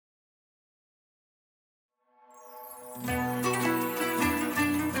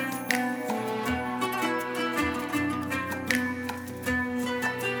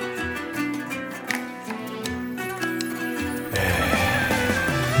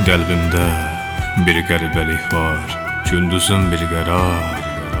Qəlbimdə bir qəribəlik var, gündüzün bir qərar,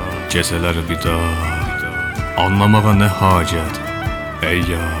 gecələr bidar. Anlamağa nə hacət, ey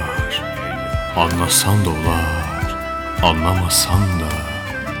yar, anlasan da olar, anlamasan da.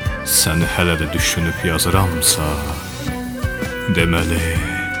 Səni hələ də düşünüb yazıramsa, deməli,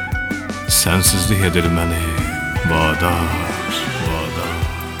 sənsizlik edir məni vadar.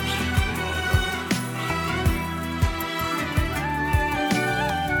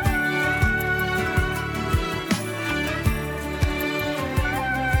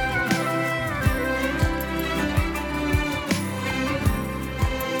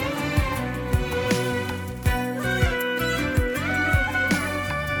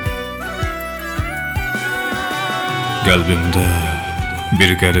 Qəlbimdə bir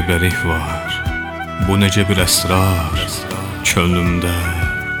qəribəlik var, bu necə bir əsrar. Könlümdə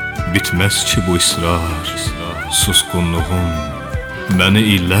bitməz ki bu israr. Susqunluğum məni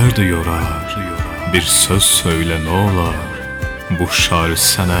illərdir yorar. Bir söz söylə nə olar, bu şair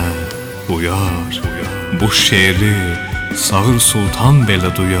sənə uyar. Bu şeiri Sağır Sultan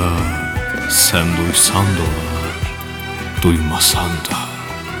belə duyar. Sən duysan da olar, duymasan da.